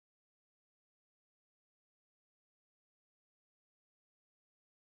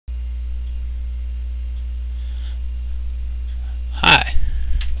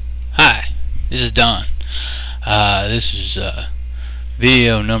this is Don. This is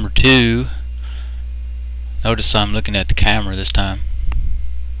video number 2. Notice I'm looking at the camera this time.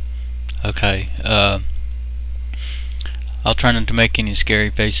 Okay, I'll try not to make any scary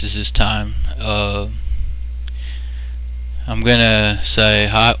faces this time. I'm gonna say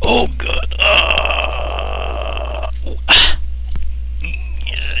hi. Oh God!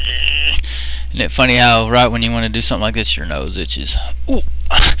 Isn't it funny how right when you want to do something like this, your nose itches? Ooh.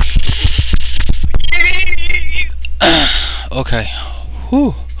 Okay.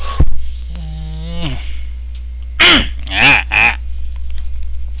 Whew.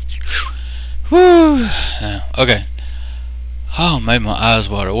 Whew. Okay. Oh, made my eyes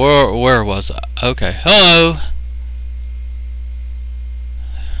water. Where was I? Okay. Hello.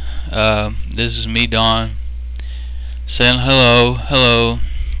 This is me, Don, saying hello. Hello.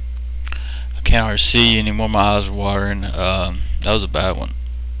 I can't hardly see you anymore. My eyes are watering. That was a bad one.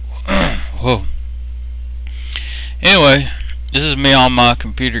 Whoa. Anyway, this is me on my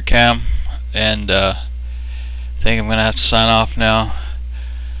computer cam, and I think I'm gonna have to sign off now.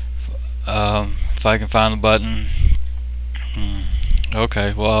 If I can find the button.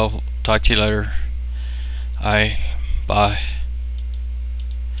 Okay, well, I'll talk to you later. Bye.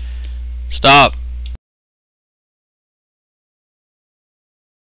 Stop.